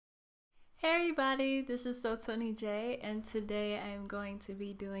Hey everybody, this is Sotonij, and today I'm going to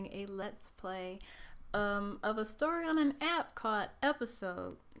be doing a let's play of a story on an app called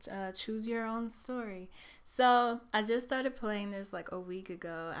Episode, Choose Your Own Story. So I just started playing this like a week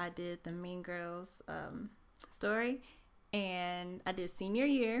ago. I did the Mean Girls story, and I did senior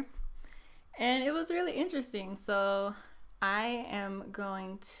year, and it was really interesting. So I am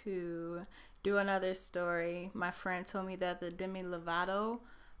going to do another story. My friend told me that the Demi Lovato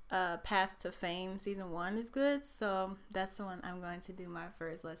Path to Fame season 1 is good, so that's the one I'm going to do my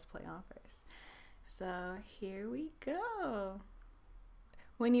first let's play on first. So here we go.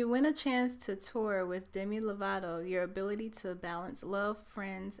 When you win a chance to tour with Demi Lovato, your ability to balance love,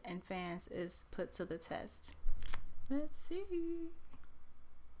 friends, and fans is put to the test. Let's see.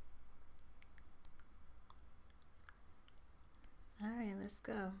 Alright, let's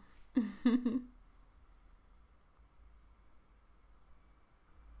go.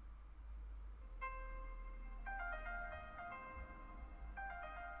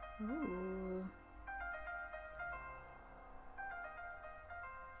 Ooh.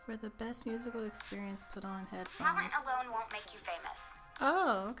 For the best musical experience, put on headphones. Talent alone won't make you famous.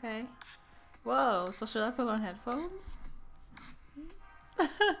 Oh, okay. Whoa, so should I put on headphones?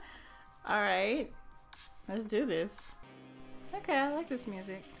 Alright. Let's do this. Okay, I like this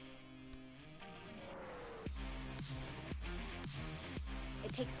music.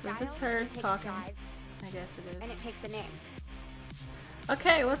 It takes So style, is this her it takes talking? drive, I guess it and is. it takes a name.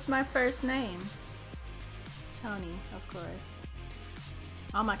 Okay, what's my first name? Tony, of course.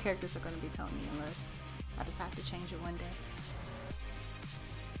 All my characters are going to be Tony unless I decide to change it one day.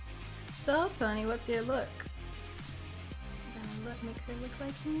 So, Tony, what's your look? Make her look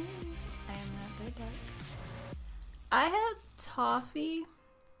like me. I am not that dark. I had toffee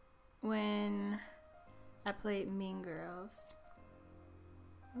when I played Mean Girls.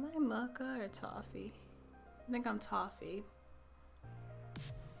 Am I mocha or toffee? I think I'm toffee.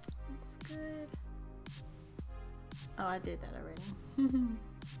 That's good. Oh, I did that already.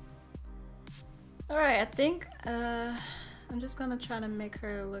 Alright, I think I'm just gonna try to make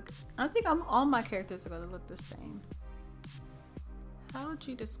her look. I think all my characters are gonna look the same. How would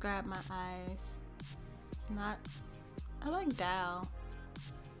you describe my eyes? It's not. I like Dal.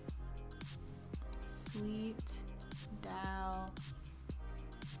 Sweet Dal.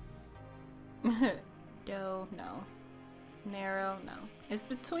 Doe, no. Narrow, no. It's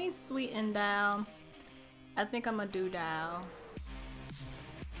between sweet and Dal. I think I'm gonna do Dal.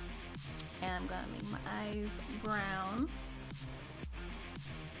 And I'm gonna make my eyes brown.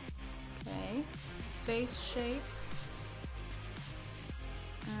 Okay. Face shape.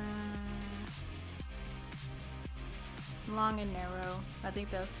 Long and narrow. I think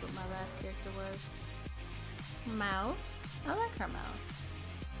that's what my last character was. Mouth. I like her mouth.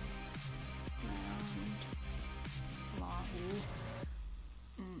 Round. Long.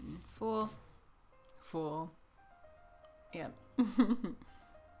 Full. Full. Yep.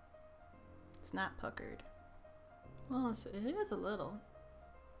 It's not puckered. Well, it is a little,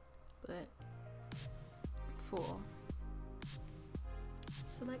 but full.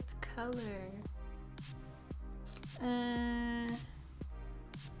 Select color.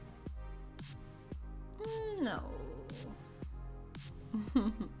 No.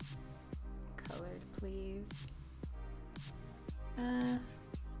 Colored, please.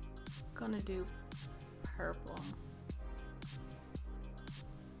 Gonna do purple.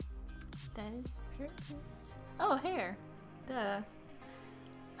 That is perfect. Oh, hair. Duh.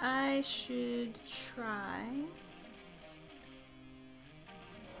 I should try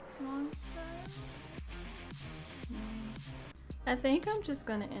long style. I think I'm just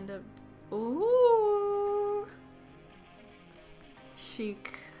gonna end up. Ooh. She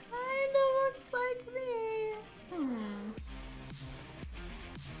kinda looks like me.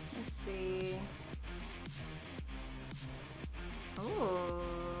 Let's see. Ooh.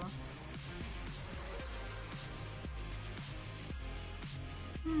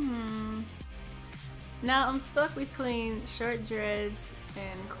 Now I'm stuck between short dreads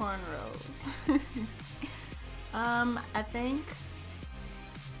and cornrows. I think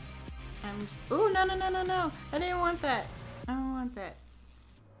ooh, no. I didn't want that. I don't want that.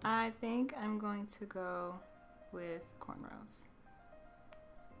 I think I'm going to go with cornrows.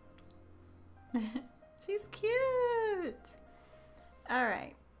 She's cute. All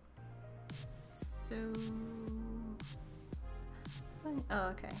right. So, oh,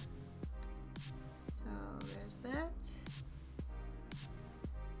 okay. So there's that.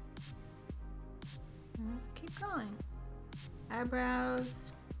 And let's keep going.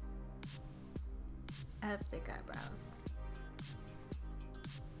 Eyebrows. I have thick eyebrows.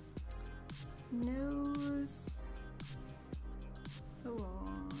 Nose. Oh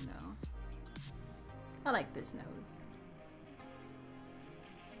no. I like this nose.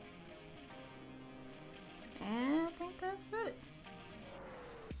 And I think that's it.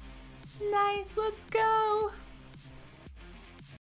 Nice, let's go.